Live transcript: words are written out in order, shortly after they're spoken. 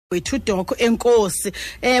wethu Doko enkosi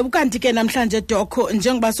ukanti ke namhlanje Doko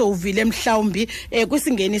njengoba sowuvile mhlawumbi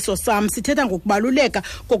kwisingeniso sam sithetha ngokubaluleka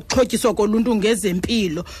kokuxhotyiswa koluntu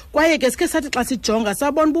ngezempilo kwaye ke sike sathi xa sijonga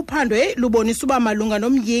sabona uphando lubonisa uba malunga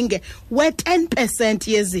nomyinge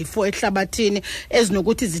we-10% yezifo ehlabathini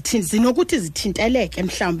ezinokuthi zithinteleke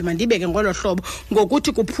mhlawumbi mandibeke ngolo hlobo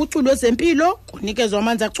ngokuthi kuphuculwe ezempilo kunikezwe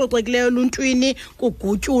amanzi acocekileyo eluntwini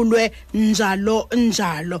kugutyulwe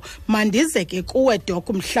njalo mandize ke kuwe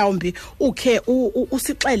Doko mhlawumbi ukhe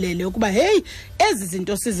usixelele ukuba hey ezi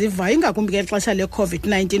zinto sizivayo ingakumbi ngexesha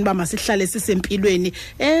le-COVID-19 ba masihlale sisempilweni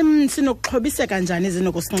sinokuxhobiseka kanjani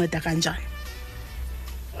zinokusinceda kanjani.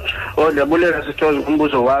 Ndiyabulela Sithozi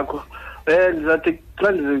ngombuzo wakho. Ndizathi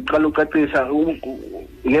xa ndiqala ucacisa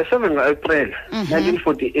nge-7 April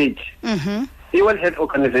 1948 i-World Health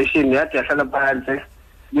Organization yathi yahlala phansi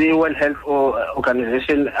kwi-World Health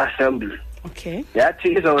Organization Assembly. Okay. Yathi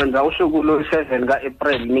izokwenza usuku lo-7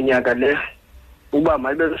 ka-April minyaka le uba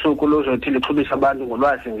mayibe usuku lozothi lixhubisa abantu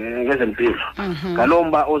ngolwazi ngezempilo.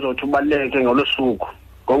 Ngalomba ozothi ubaleke ngolosuku.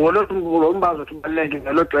 Ngolomba ozothi ubaleke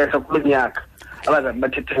ngelo xesha kulonyaka abazathi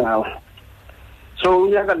bathethe ngawo. So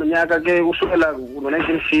unyaka nonyaka ke usukela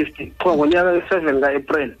ngo-1950 qho ngonyaka we-7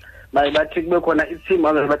 ka-April bathi kube khona i-team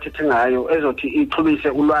abazethe ngayo ezothi ixhubise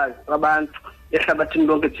ulwazi abantu ehlabathini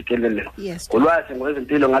lonke jikelele ngolwazi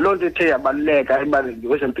ngezempilo ngaloo nto ethe yabaluleka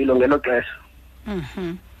ngezempilo ngelo xesha.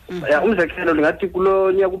 Umzekelo lingathi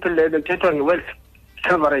kulo nyaka uphelele kuthethwa nge-World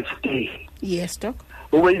Coverage Day. Yes, Doc.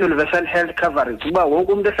 Universal Health Coverage uba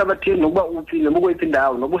wonke umuntu ehlabathini nokuba uphi nobukwephi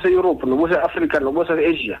indawo noba use-Europe noba use-Africa noba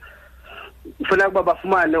use-Asia kufanele ukuba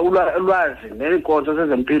bafumane ulwazi neenkonzo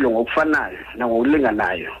zezempilo ngokufanayo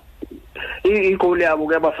nangokulinganayo. Igoli yabo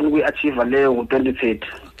ke bafuna ukuyi-achieve leyo ngo-2030.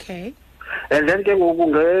 Okay. And then ke ngoku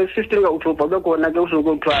nge-15 ka-October bekhona ke usuku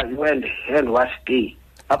okuthiwa i-World Hand Wash Day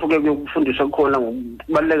apho ke kufundiswa khona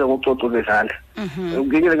ngokubaluleka kokucoca izandla.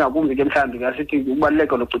 Ngeke ngakumbi ke mhlawumbi ngasithi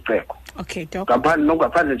ukubaluleka lokucoceko. Okay, Doc.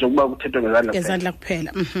 Ngaphandle nje ukuba kuthethwe ngezandla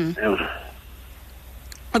kuphela.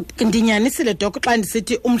 Ndinyanisile Doc xa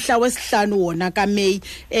ndisithi umhla wesihlanu wona kaMeyi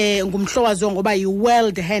ngumhlowaziwa ngoba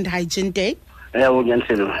yi-World Hand Hygiene Day.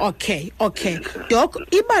 Okay. Doc,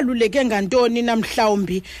 ibaluleke ngantoni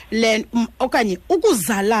namhlawumbi okanye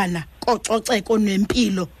ukuzalana kococeko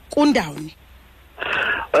nempilo kundawoni?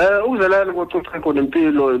 Ukuzalana kococeko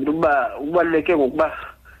nempilo ukuba ubaluleke ngokuba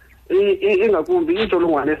ingakumbi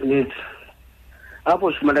iintsholongwane ezininzi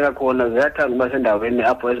apho sifumaneka khona ziyathanda uba sendaweni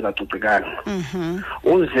apho ezingacocekanga.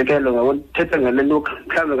 Umzekelo ngothetha ngelento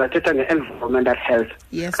mhlawumbi ngathetha nge-environmental health.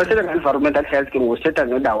 Kathetha nge-environmental health ke ngosithetha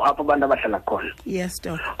ngendawo apho abantu abahlala khona. Yes,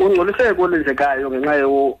 Doc. Ungcoliseko olenzekayo ngenxa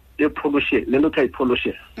ye-pollution lento kuthiwa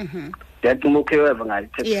yi-pollution. Ndiyathi umukhe weva ngayo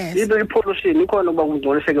into i-pollution ikhona ukuba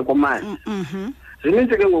kungcoliseke kwamanzi.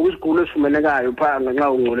 Zininzi ke ngoku izigulo ezifumanekayo phaa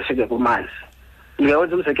ngenxa ungcoliseke kwamanzi.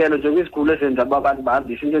 Ngiyawenza umzekelo njengezigulo ezenza abantu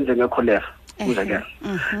bahambise into njengekholera. Uzakela.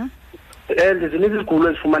 Zininzi izigulo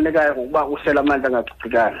ezifumanekayo ngokuba usela amanzi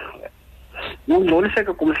angacocekanga.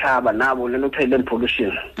 Ungcoliseke kumhlaba nabo lento kuthiwa yi-land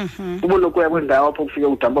pollution. Ubone ukuya kwendawo apho kufike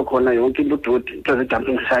udampa khona yonke into udodi kuthiwa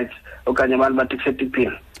zi-dumping sites okanye abantu bathi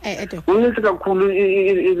kusetiphini. Unintsi kakhulu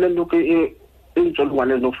lento ke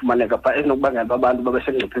iintsholongwane ezinokufumaneka phaa ezinokubangela abantu babe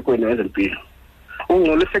sengciphekweni wezempilo.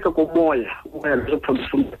 Ungcoliseke komoya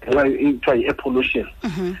lezoproduce kuthiwa yi-air pollution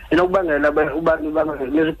inokubangela abantu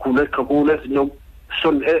banezigulo ezikakhulu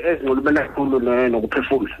ezinxulumene kakhulu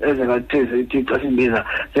nokuphefumla ezingathi zithi xa sibiza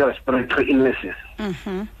zii-respiratory illnesses.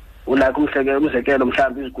 Ulakho umzekelo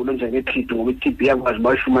mhlawumbi izigulo njenge-TB ngoba i-TB iyakwazi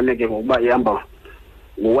uba ifumaneke ngokuba ihamba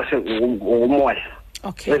ngokomoya.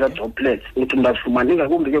 Okay. Eza droplets ukuthi umuntu afumane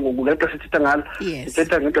ingakumbi ke ngoku lento sithetha ngalo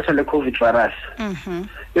sithetha ngexesha le-COVID virus.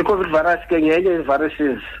 I-COVID virus ke ngenye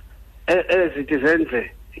ii-viruses ezithi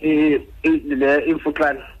zenze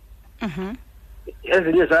le-imfuklane.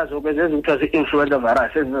 Ezinye zazo ke zenza kuthiwa zii-influenza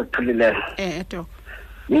virus eziziqhelileyo. Doc.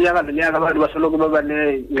 Minyaka neminyaka abantu basoloko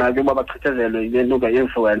babanengxaki uba bachithezelwe yile nto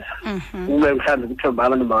ye-influenza. Ube mhlawumbi kuthiwa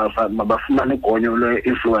abantu mabafumane igonyo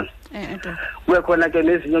lwe-influenza. Kube khona ke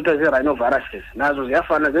nezinye into zii-rhinoviruses nazo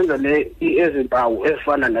ziyafana zenza ezimpawu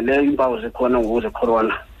ezifana nale impawu zikhona ngoku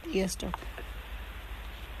ze-corona. Yes, Doc.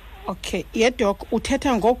 Okay, Doc,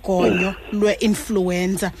 uthetha ngogonyo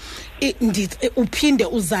lwe-influenza. Uphinde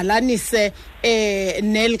uzalanise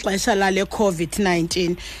neli xesha lale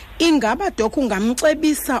COVID-19. Ingaba Doc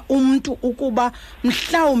ungamcebisa umuntu ukuba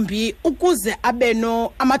mhlawumbi ukuze abe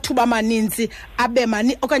amathuba amaninzi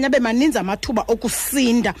okanye abe maninzi amathuba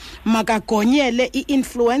okusinda makagonyele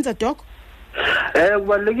i-influenza Doc?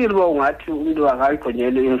 Kubalulekile uba ungathi umuntu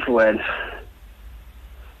angayigonyela i-influenza.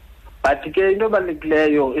 but ke into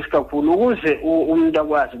balekileyo isikakhulu ukuze umuntu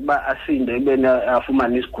akwazi ukuba asinde ebena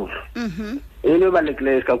afumana isigulo into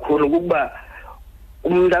balekileyo isikakhulu ukuba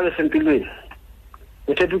umuntu abe sempilweni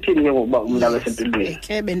uthetha uthini ke ngokuba umuntu abe sempilweni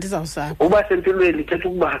ke bendizawusapha uba sempilweni ithetha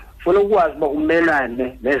ukuba ufuna ukwazi uba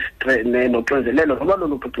umelane nestress noxinzelelo ngoba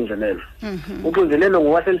loluphi uxinzelelo uxinzelelo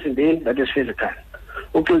ngokwasemzimbeni that is physical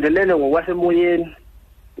uxinzelelo ngokwasemoyeni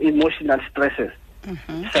emotional stresses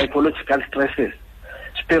psychological stresses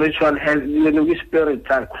spiritual health spirit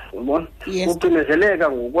sakho ubona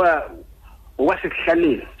uqinezeleka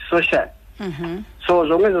ngokwasekuhlaleni social so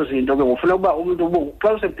zonke ezo zinto ke ngofuna ukuba umuntu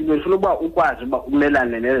xa usempilweni ufuna ukuba ukwazi uba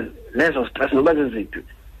umelane lezo stress noba zeziphi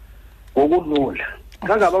ngokulula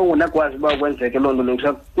kangaba ungenakwazi uba kwenzeke loo nto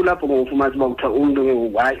leyo kulapho ngofumana uba kuthiwa umuntu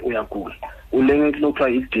ke hayi uyagula ulenge into kuthiwa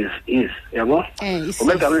i-disease yabo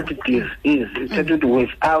ubegama lithi disease ithetha ukuthi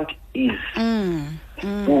without ease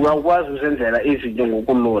ungakwazi uzenzela izinto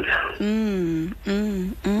ngokulula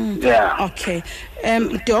yeah okay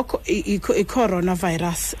doc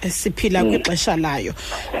i-coronavirus siphila kwixesha layo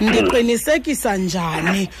ndiqinisekisa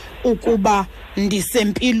njani ukuba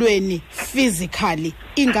ndisempilweni physically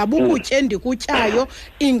ingaba ukutya endikutyayo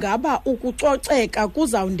ingaba ukucoceka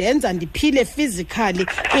kuzawundenza ndiphile physically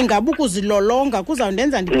ingaba ukuzilolonga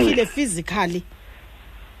kuzawundenza ndiphile physically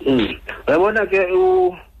yabona ke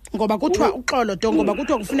ngoba kuthiwa uxolo ngoba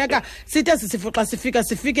kuthiwa kufuneka sithe sisifuxa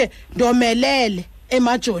sifike ndomelele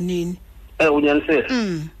emajonini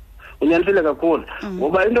unyanisile kakhulu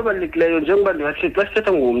ngoba into abalikileyo njengoba ndingathi xa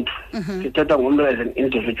sithetha ngomntu sithetha ngomntu as an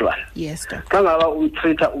individual yes doc xa ngaba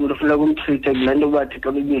umtreata umntu funeka umtreate kule nto bathi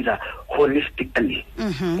xa bebiza holistically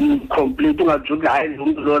complete ungajuthi hayi lo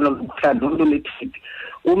mntu lona mhlawumbi umntu ne-TB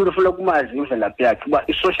umuntu ufuna kumazi imvelaphi yakhe uba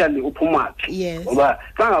i-socially uphumaphi ngoba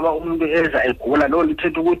xa ngaba umuntu eza egula loo nto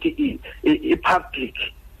ithetha ukuthi i-public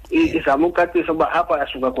izama ukukatisa uba apha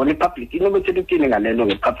asuka khona i-public into bethetha uthini ngale nto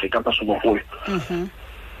nge-public apha asuka kuyo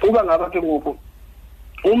uba ngaba ke ngoku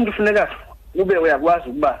umuntu funeka ube uyakwazi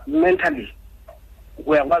ukuba mentally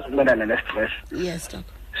uyakwazi ukumelana ne-stress yes doc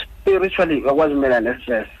spiritually uyakwazi ukumelana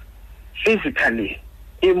ne-stress physically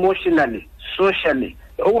emotionally socially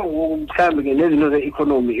mhlawumbe ke nezinto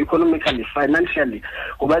ze-economically financially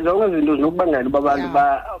ngoba zonke izinto zinokubangela uba abantu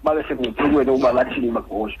babe semngciphekweni ukuba bathini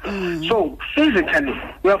bagule so physically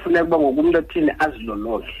kuyafuneka uba ngokumuntu athini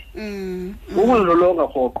azilolonge ukuzilolonga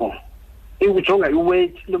rhoqo ikujonga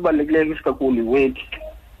i-weight into ebalulekileyo isikakhulu i-weight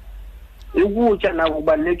ukutya nako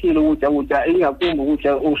kubalulekile ukutya ingakumbi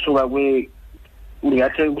ukutya ukusuka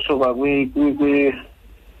ndingathi ukusuka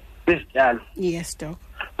kwizityalo yes doc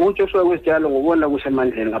ukutya okusuka kwizityalo ngobona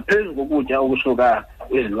kusemandleni ngaphezu kokutya okusuka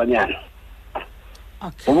kwizilwanyana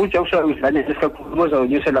ukutya okusuka kwizilwanyana isikakhulu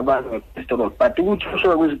bozawunyusela abantu nge-cholesterol but ukutya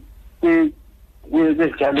okusuka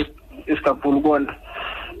kwizityalo isikakhulu kona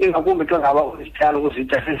ingakumbi xa ngaba izityalo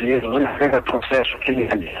uzitya seziyezo zingafeka process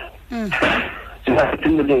chemically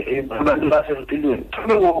abantu basempilweni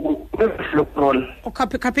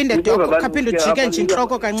ukaphinde ujike nje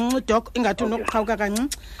intloko kancinci doc ingathi unokuqhawuka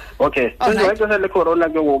kancinci okay ixesha le-corona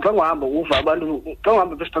ke ngoku xa ngohamba uva abantu xa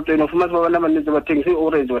ngohamba esitratweni ufumana abantu abaninzi bathengisa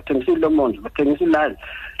ii-orange bathengisa ii-lemons bathengisa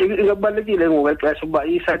iilime ingakubalulekile ngoku exesha ukuba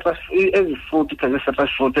ezi fruit ezi-citrus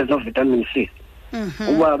fruit ezino-vitamin C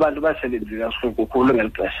uba abantu basebenzisa kakhulu ngeli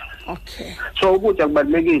xesha okay so ukutya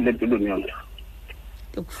kubalulekile empilweni yomntu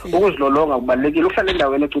ukuzilolonga kubalulekile uhlala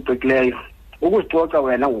endaweni ecocekileyo ukuzicoca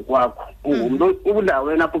wena ngokwakho ungumntu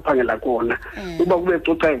ubundaweni apho uphangela khona uba kube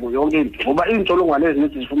coceko yonke into ngoba iintsholongwane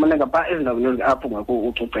ezininzi zifumaneka phaa ezindaweni apho ngakho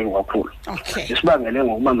ucoceko kakhulu isibangele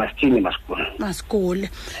ngokuba masithini masigule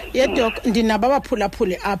doc ndinabo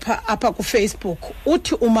abaphulaphuli apha kufacebook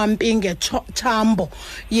uthi umampinge chambo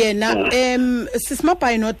yena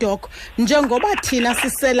sisimabhayi nodoc njengoba thina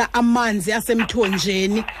sisela amanzi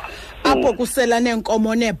asemthonjeni apho kusela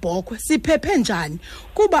neenkomo neebhokhwe siphephe njani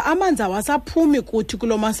kuba amanzi awasaphumi kuthi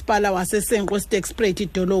kulo masipala waseSengqo Stakespruit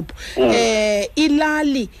idolophu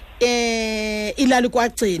ilali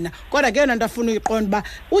kwagcina kodwa ke yona nto afuna uyiqonda uba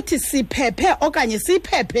uthi siphephe okanye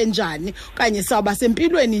siphephe njani okanye sawuba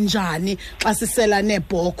sempilweni njani xa sisela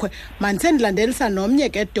neebhokhwe mandisendilandelisa nomnye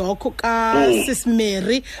ke doc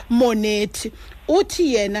kaSismary Monethi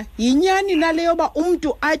uthi yena yinyani nale yoba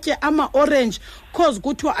umntu atye ama-orange cause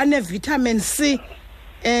kuthiwa ane-vitamin C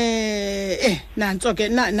nantso ke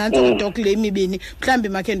doc le mibini mhlawumbi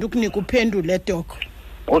makhe ndikunika uphendule doc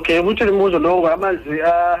okay uthi imibuzo lo ngamanzi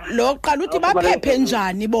lo qala uthi baphephe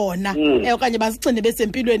njani bona okanye bazigcine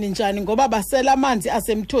besempilweni njani ngoba basela amanzi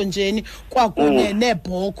asemthonjeni kwakunye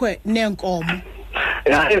neebhokhwe neenkomo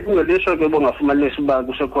kungelisho ke bongafumanisi uba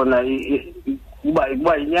kusekhona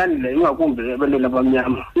uba inyani le ingakumbi ebantwini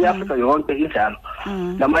abamnyama iAfrika yonke injalo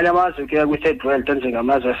namanye amazwe ke kwi-third world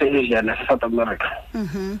njengamazwe ase-Asia nase-South America.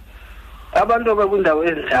 Abantu bekundawo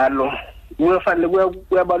ezinjalo kufanele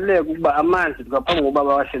kuyabaluleka ukuba amanzi ngaphambi kokuba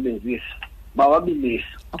bawasebenzise bawabilise.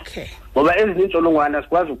 Okay. Ngoba ezinye intsholongwane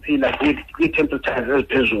asikwazi ukuphila kwi-temperatures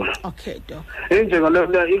eziphezulu. Okay, doc.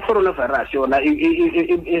 Njengalo i-coronavirus yona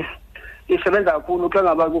isebenza kakhulu xa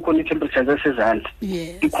ngaba kukhona i-temperatures esezantsi.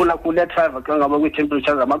 Ikhula khulu etravel xa ngaba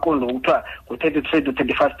kwi-temperatures amaqondo okuthiwa ku-33 to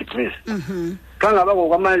 35 degrees. Xa ngaba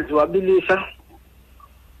ngokwamanzi wabilisa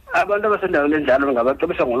abantu abasendaweni enjalo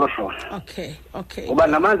ngabacebisa ngolo hlobo. Okay. Ngoba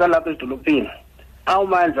namanzi alapha ezidolophini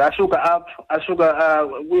awumanzi asuka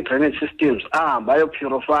kwi-drainage systems ahamba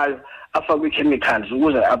ayopurify afakwe ii-chemicals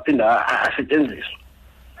ukuze aphinde asetshenziswe.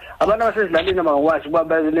 Abantu abasezilalini abangakwazi ukuba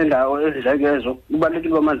benendawo ezinjengezo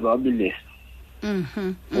kubalulekile amanzi bawabilise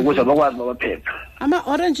ukuze bakwazi babaphephe.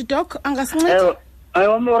 Ama-orange, doc, angasinceda?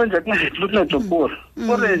 Ama-orange akunceda kakhulu.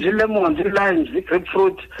 Orange, i-lemons, i-limes,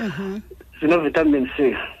 i-grapefruit sino-vitamin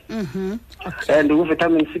C. And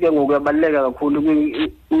u-vitamin C ke ngoku uyabaluleka kakhulu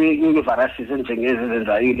kwi-viruses enjengezi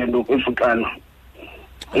ezenzayo ile nto imfuxano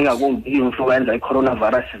ingakumbi i-influenza,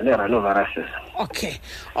 i-coronavirus ne-rhinoviruses.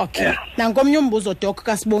 Okay. Nankomnye umbuzo, doc,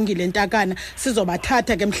 kaSibongile Ntakana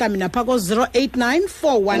sizobathatha ke mhlawumbi napha ko-089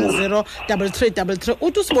 410 3333.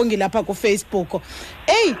 Uthi uSibongile apha kuFacebook,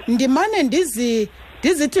 ndimane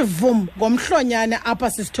ndizithi vum ngomhlonyane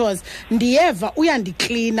apha sisithozi ndiyeva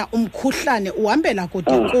uyandiklina umkhuhlane uhambela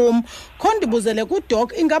kude kum. Kho ndibuzele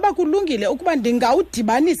kudoc ingaba kulungile ukuba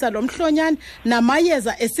ndingawudibanisa lo mhlonyane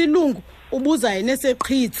namayeza esilungu ubuza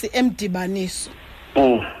yeneseqhitsi emdibaniso?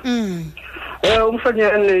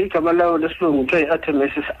 Umhlonyane igama lawo lesilungu kuthiwa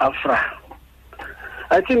yi-Artemisinin afra.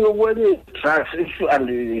 I think when drugs if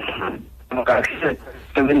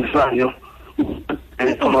sebenziswayo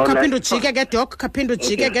kaphinda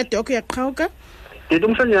ujike ke doc uyaqhawuka. Ndithi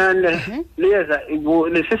umhlonyane liyeza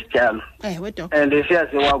lesisijalo. Doc. And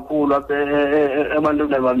siyaziwa kakhulu apha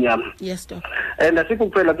ebantwini abamnyama. Yes, doc. And asikho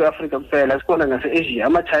kuphela kwi-Afrika kuphela, sikhona nase-Asia,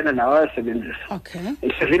 ama-China nawo ayasebenzisa. Okay.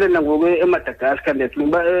 Sivile nangoku eMadagascar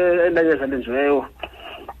ndiyaqimba elayeza lenziweyo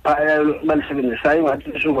balisebenzisayo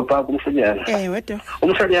ingathi lisuka phaa kumhlonyane. Doc.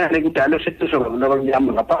 Umhlonyane kudala usetshenziswa ngabantu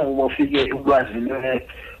abamnyama ngaphambi kokuba ufike ulwazi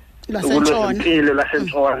lwezempilo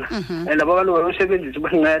lasentshona. And labo bantu bayosebenzisa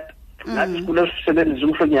banceda nathi sikule sisebenzisa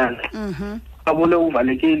umhlonyane. Abone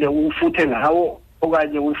uvalekile ufuthe ngawo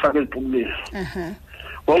okanye uyifake eliphumbeni.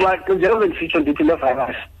 Ngoba njengoba ndisitsho ndithi le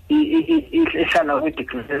virus ihlala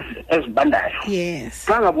kwi-degrees ezibandayo. Yes.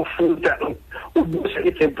 Xa ngabe ufutha ubuse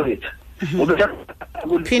i-temperature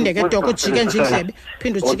phinde ke doc ujike nje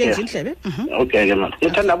indlebe, Okay ke mama.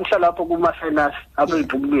 Ithanda ukuhlala lapho kuma-sinus apha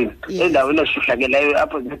eliphumbeni endaweni esihlakeleyo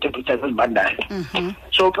apho ne-temperatures ezibandayo.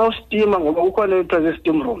 So xa ustima ngoba kukhona into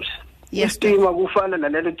ze-steam rooms. Istima kufana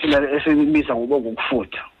nalelo thina esibiza ngoba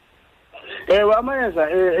ngokufutha.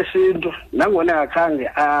 Amayeza esintu nangona akhange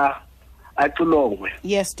axilongwe.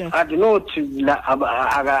 Yes, doc. Andinothi la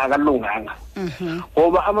akalunganga.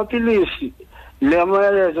 Ngoba amapilisi le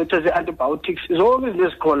amayeza ethe zi-antibiotics zonke izinto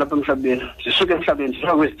ezikhona apha emhlabeni zisuke emhlabeni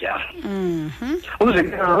zifika kwizityalo.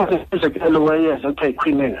 Umzekelo weyeza kuthiwa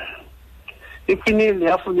yi-quinine. I-quinine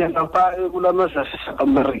yafunyanwa phaa kulamazwe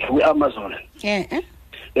ase-America kwi-Amazon.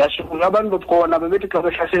 Yashukuka abantu bekhona bebethi xa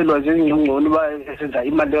behlaselwa zingcongconi bayenza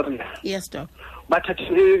imalaria. Yes, doc. Bathatha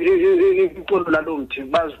iqondo lalo mthi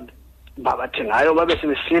babathe ngayo babe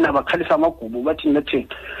sebesina bakhalisa amagubu bathi nathi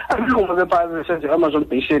abelungu bepha besenze Amazon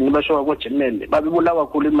basin bashoka ko-Germany babebulawa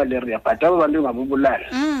kakhulu imalaria but aba bantu ngabubulala.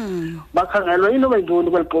 Bakhangelwa into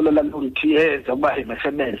bayintoni kweliqolo lalo mthi yenza uba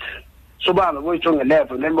imesebenze. So bahambe boyijonge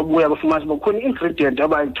level then babuya bafumana bakhona i-ingredient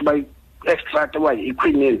abayithi bayi-extract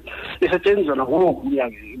abayi-quinine isetshenziswa nangoku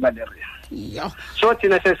imalaria. So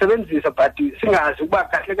thina siyasebenzisa but singazi ukuba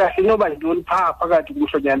kahle kahle inoba yintoni phaa phakathi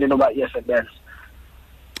kumhlonyane noba iyasebenza.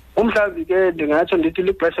 Umhlawumbi ke ndingatsho ndithi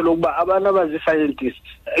lixesha lokuba abantu abazi-scientists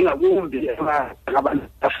engakumbi abantu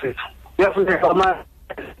Afrika kuyafuneka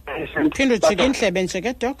phinde ujike indlebe nje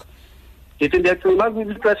ke doc. Ndithi ndiyacinga uba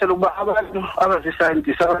kulixesha lokuba abantu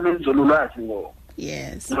abazi-scientists abanolwazi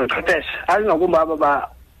ngochwepheshe ayingakumbi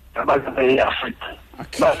abantu be-Afrika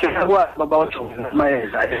bakwazi babawajonge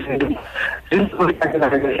amayeza ezinto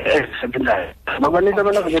ezisebenzayo babanintsi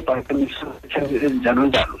abantu abanebhayibheli ezinjalo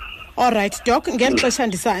njalo. Alright, doc, ngeli xesha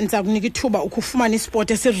ndiza kunika ithuba ukufumana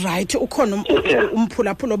isport esirayithi. Ukhona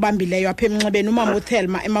umphulaphula obambileyo apha emnxebeni, umama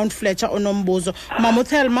uThelma eMount Fletcher onombuzo. Mama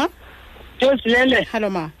uThelma. Josilele. Hello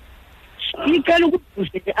ma. Ngicela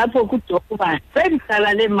ukubuze apho kudoc uba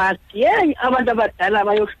sendisala le mask abantu abadala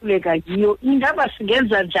bayohluleka yiyo ingaba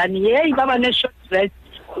singenza njani baba ne-short rest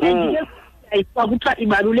kuthiwa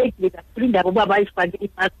ibalulekile kakhulu indaba uba bayifake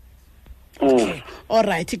imask. Okay. All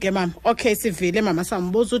right ke mama. Okay sivile mama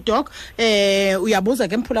sambuza uDoc. Uyabuza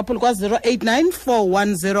ke mphulaphula kwa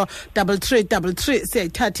 0894103333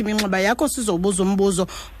 siyayithatha iminxeba yakho sizobuza umbuzo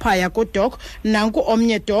phaya kuDoc. Nanku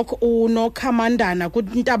omnye Doc unoKhamandana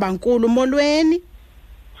kuNtabankulu molweni.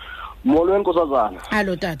 Molweni nkosazana.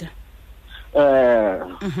 Hallo tata.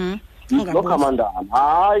 Lokhamandana.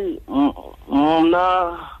 Hayi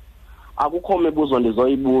mna akukho mibuzo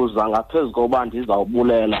ndizoyibuza ngaphezulu koba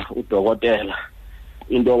ndizawubulela udokotela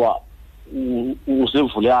into wa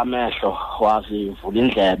usivule amehlo wasivula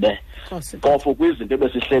indlebe phofu kwizinto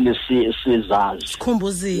ebesihleli sizazi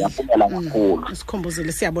sikhumbuzile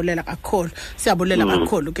sikhumbuzile siyabulela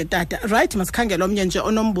kakhulu ke tata. Right masikhangela omnye nje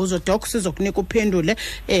onombuzo Doc sizokunika uphendule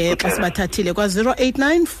xa sibathathile kwa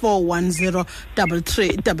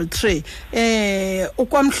 0894103333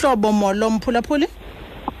 ukwamhlobo molo mphulaphuli.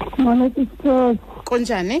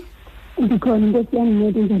 Konjani? Ndikhona into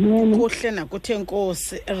esiyanginceda njani? Kuhle nakuthe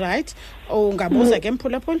Nkosi. Right. Ungabuza ke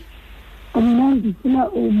mphulaphula? Mna ndifuna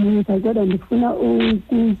umuza kodwa ndifuna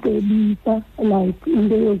ukucebisa like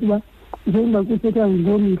into yokuba njengoba kuthethwa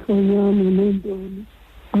ngomhlonyane nentoni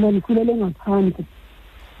mna ndikhulele ngaphandle.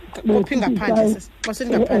 Kuphi ngaphandle xa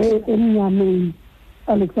singaphandle? Emnyameni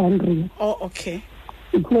Alexandria. Oh okay.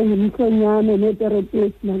 Ikhona umhlonyane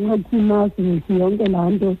netherapist nangakhimasi yonke laa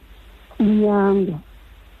nto inyanga.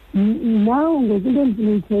 Now ngezinto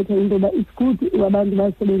endizithetha into yoba it's good abantu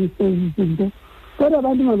basebenzise izinto kodwa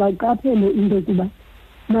abantu mabaqaphele into yokuba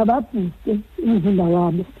mababhuste umzimba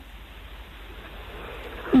wabo.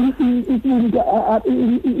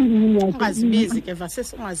 Ungazibizi ke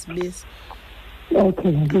vasesi ungazibizi.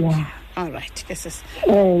 Okay, yeah. All right, ke sis.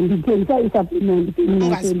 Ndithenga i-supplement.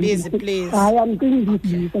 Ungazibizi please. Hayi I'm going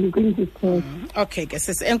to Okay ke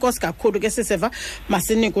sis enkosi kakhulu ke siseva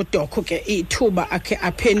masinike uDoc ke ithuba akhe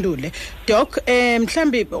aphendule. Doc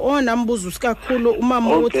mhlambi onambuzo usikakhulu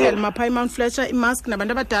umama uThelma pha eMount Fletcher imask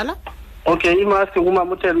nabantu abadala. Okay imask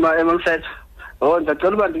umama uThelma eMount Fletcher.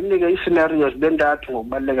 Ndicela uba ndikunike ii-scenarios bentathu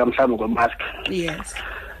ngokubaluleka mhlawumbi kwemask. Yes.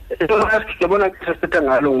 Imask yabona sesithetha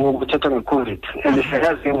ngalo ngoku uthetha ngeCovid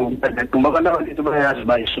andisayazi ngoba abantu abaninzi bayazi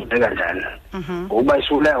uba isule kanjani ngokuba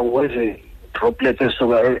isule uweze droplets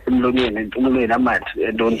esuka emlonyeni empumulweni amanzi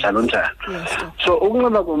entoni njalo njalo. So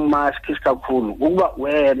ukunxiba kwemask isikakhulu ukuba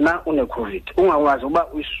wena une-COVID ungakwazi uba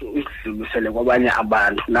usidlulisele kwabanye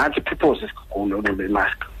abantu nathi people sisikhulu unxiba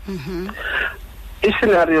imask.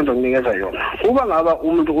 Iscenario ndokunikeza yona uba ngaba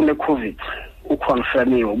umuntu une-COVID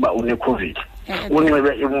uconfirmiwe uba une-COVID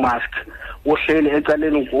unxibe imask uhleli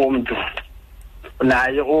ecaleni komuntu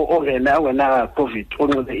naye ongena COVID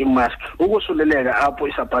unxibe imask ukusuleleka apho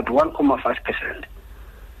isabat 1.5%.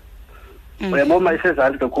 Uyabona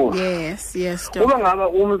isezantsi kakhulu. Yes uba ngaba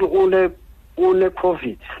umuntu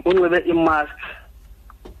une-COVID unxibe imask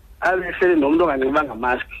abehleli nomuntu onganxibanga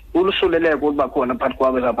mask ulusuleleko oluba khona phakathi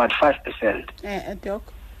kwabo isabat 5%. Doc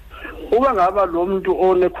uba ngaba lo muntu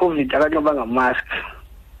one-COVID akanxibanga mask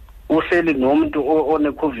uhleli nomuntu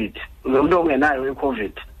one-COVID nomuntu ongenayo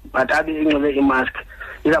i-COVID but abe inxibe imask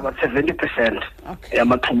izaba 70%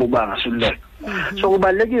 yamathuba uba angasuleleka. So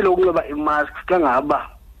kubalulekile ukunxiba imask xa ngaba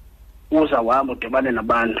uza wahamba udibane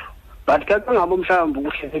nabantu but xa ngaba mhlawumbi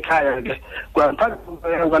uhleli ekhaya ke kwalapha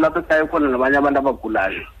ekhaya khona nabanye abantu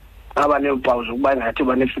abagulayo abaneempawu zokuba ingathi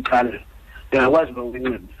banefikane ndingakwazi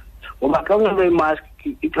ukunxiba ngoba xa unxibe imask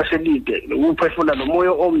ixesha elide uphefumula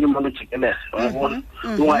nomoya omnye manje ujikeleza uyabona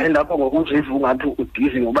ungaenda apha ngokuziva ungathi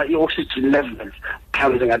udizi ngoba i-oxygen levels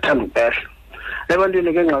mhlawumbi zingathanda ukwehla.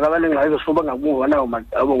 Ebantwini ke ngxaka abanengxaki zofuba ngakubuva nawo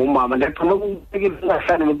ngumama ndiyaxhoma kubalulekile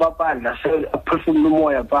ungahlali bepapandla aphefumule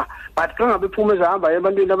umoya phaa but xa ngabe iphume ezihamba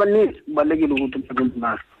ebantwini abaninzi kubalulekile ukuthi uphefumule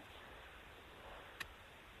imask.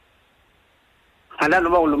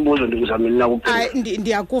 Andanoba ulombuzo ndikuzamile na kuphela. Hayi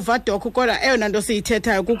ndiyakuva Doc kodwa eyona nto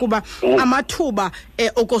siyithethayo kukuba amathuba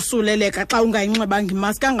okosuleleka xa ungayinxibanga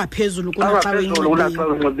imask angaphezulu kunaxa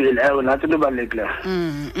uyinxibile. Ewe nathi libalekile.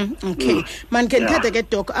 Okay mandike ndithethe ke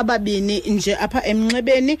Doc ababini nje apha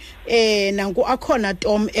emnxebeni nanku akhona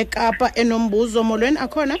Tom eKapa enombuzo molweni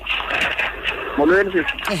akhona. Molweni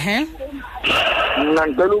sisi. Mna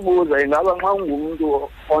ngicela ubuza ingaba nxa ungumuntu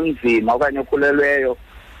onzima okanye okhulelweyo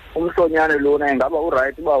umhlonyane lona ingaba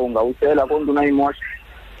uright uba ungawusela konke unayimosha.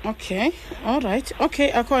 Okay all right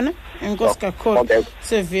okay akhona enkosi kakhulu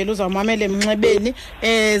sevele uzawumamela emnxebeni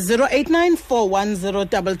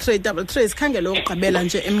 0894103333 sikhangele ukugqibela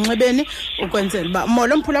nje emnxebeni ukwenzela uba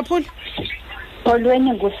molo mphulaphula.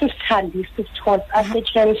 Molweni ngusisithandi sisithosa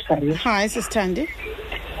aseChelmsbury. Hi sisithandi.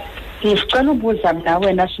 Ngicela ubuza mna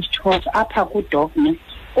wena sisithosa apha kuDoc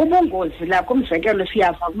ubungozi la kumzekelo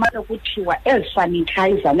siyava kumele kuthiwa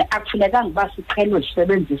ezisanitizer akufunekanga uba siqhele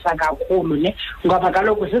uzisebenzisa kakhulu ne ngoba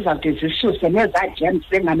kaloku zizawude zisuse nezaa germs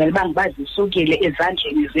engamelanga uba zisukile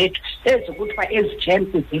ezandleni zethu ezikuthiwa ezi germs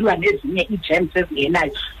zilwa nezinye ii-germs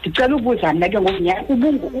ezingenayo. Ndicela ubuza mna ke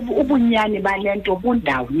ubunyani bale nto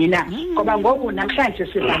bundawuni na ngoba ngoku namhlanje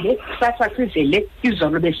sivale kusasa sizele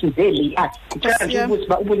izolo besivele ya. Ndicela nje ukuthi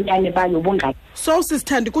uba ubunyani bayo bungaphi. So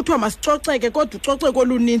sisithandi kuthiwa masicoceke kodwa ucoceko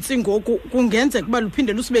olunintsi ngoku kungenzeka uba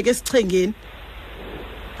luphinde lusibeke esichengeni.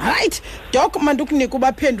 Right, Doc mandukunika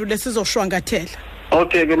ubaphendule sizoshwangathela.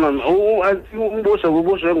 Okay ke mama, umbuzo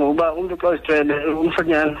ngokuba umuntu xa uzithwele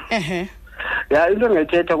umfanyana. Ya into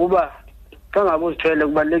engayithetha kuba xa ngabe uzithwele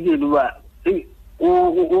kubalekile uba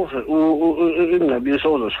uve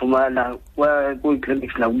ingcebiso ozosifumana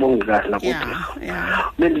kwi-clinics nakubongikazi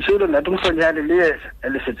nakugqirha. Bendishilo ndathi umhlonyane liyeza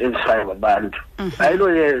elisetshenziswayo ngabantu.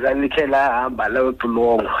 Ayilo yeza likhe lahamba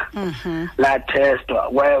layoxilongwa lathestwa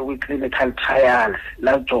kwi-clinical trials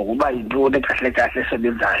lajonga uba yintoni kahle kahle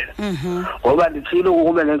esebenzayo. Ngoba ndithile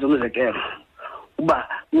ukube nenza umzekelo uba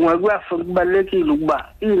kubalulekile ukuba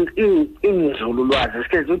iinzululwazi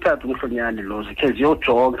zikhe ziyothatha umhlonyane lo zikhe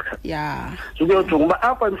ziyojonga. Ziyojonga uba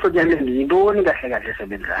apha emhlonyaneni yintoni kahle kahle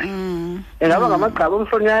esebenzayo. Ingaba ngamagqaba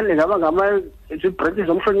omhlonyane, ingaba zii-branches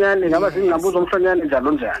zomhlonyane, ingaba ziingcambu zomhlonyane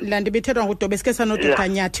njalo njalo. Laa nto ibithethwa ngudobe esike sanoDr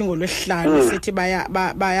Nyathi ngolwesihlanu sithi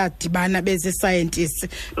bayadibana bezi-scientists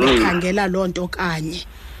bekhangela loo nto kanye.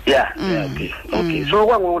 Okay. So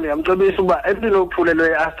kwangoku ndiyamcebisa uba empilo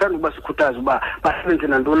yokuphulelweyo asithandi ukuba sikhuthaze uba basebenze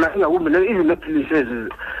nantoni ingakumbi even neepilisi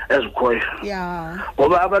ezikhoyo.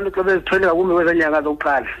 Ngoba abantu xa bezithwele ngakumbi kwezenyanga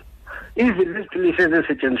zokuqala even lezi pilisi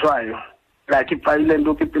ezisetyenziswayo like ile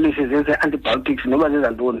nto iipilisi zeze-antibiotics noba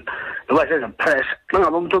zezantoni noba zeze-pressure xa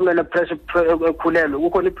ngaba umntu omele pressure ekhulelwe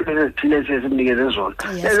kukhona iipilisi ezithile ezimnikeze zona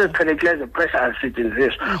eziqhelekileyo ze-pressure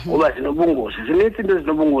azisetyenziswa ngoba zinobungozi. Zinintsi into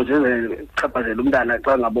ezinobungozi ezichaphazela umntana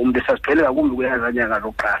xa ngaba umntu esazithwele ngakumbi kwezanyanga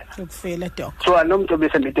zokuqala. So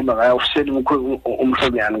anomcebisa ndithi makayawuseli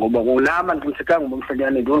umhlonyane ngoba ngunama ndiqinisekanga uba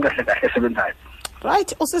umhlonyane yintoni kahle kahle esebenzayo.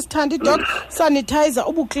 Right, usisithandi Doc, sanitizer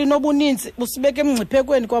ubuklini obuninzi busibeke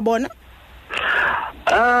emngciphekweni kwabona.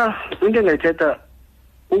 Into engayithetha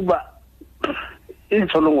uba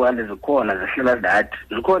iintsholongwane zikhona zihlela ndathi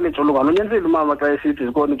zikhona iintsholongwane unyanisile umama xa esithi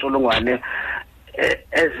zikhona iintsholongwane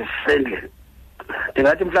ezi-friendly.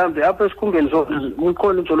 Ndingathi mhlawumbi apha esikhumbeni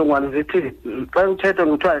kukhona iintsholongwane zithi xa uthetha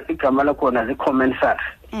kuthiwa igama lakhona zii-commensals.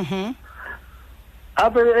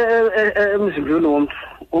 Apha emzimbeni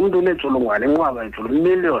womntu uneentsholongwane inqwaba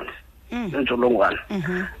millions neentsholongwane.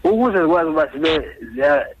 Ukuze zikwazi uba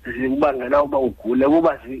zikubangela uba ugule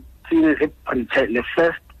kuba the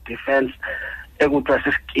first defense ekuthiwa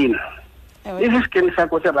siskin. Iskin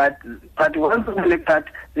sakho sirayight but once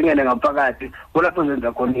unekuthathi zingene ngaphakathi kulapho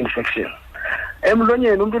zenza khona i-infection.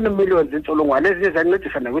 Emlonyeni umntu unemillions zeentsholongwane ezinye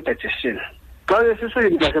ziyancedisa nakwi-digestion. Xa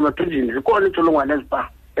esiswini nasemathunjini zikhona iintsholongwane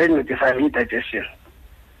ezincedisayo i-digestion.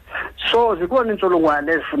 So zikhona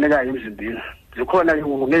iintsholongwane ezifunekayo emzimbeni. Zikhona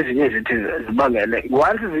nezinye ezithi zibangele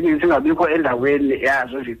once ezinye zingabikho endaweni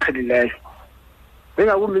yazo eziqhelileyo.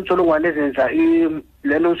 Ingakumbi iintsholongwane ezenza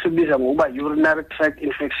le nto sibiza ngokuba urinary tract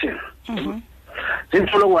infection.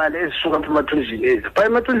 Ziintsholongwane ezisuka emathunjini ezi. Phaa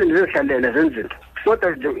emathunjini zizihlalele zenzile.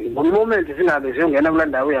 Kodwa ngomoment zingabe ziyongena kulaa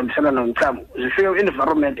ndawo ihambisana nomchamo zifike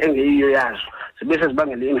i-environment engeyiyo yazo zibe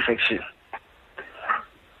sezibangela i-infection.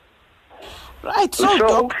 Right,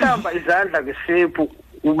 so ukuhlamba izandla ngesephu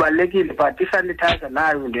kubalulekile but isanitizer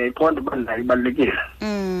nayo ndiyayiqonda uba nayo ibalulekile.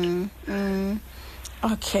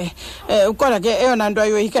 Okay. Kodwa ke eyona nto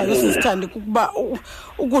ayoyikayo sisithandi kukuba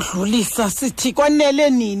ukudlulisa sithi kwanele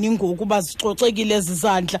nini ngoku uba zicocekile ezi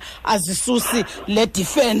zandla azisusi le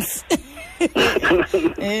defense.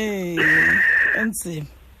 Enzima.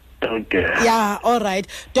 Okay. Yeah, all right.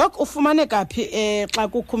 Doc ufumaneka phi xa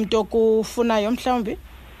kukho umuntu okufunayo mhlawumbi?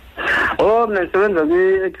 Mina ndisebenza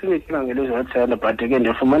kwi-clinic ingangelizwe wathanda but ke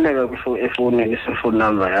ndifumaneka efowunini i-cellphone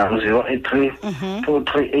number yam 083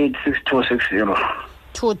 238 6260.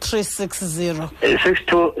 2360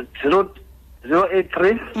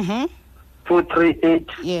 083 238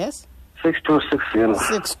 yes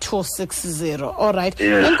 6260. All right.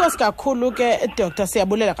 Inkosi kakhulu ke Dr.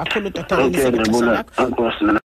 Siyabulela kakhulu Dr. Okay,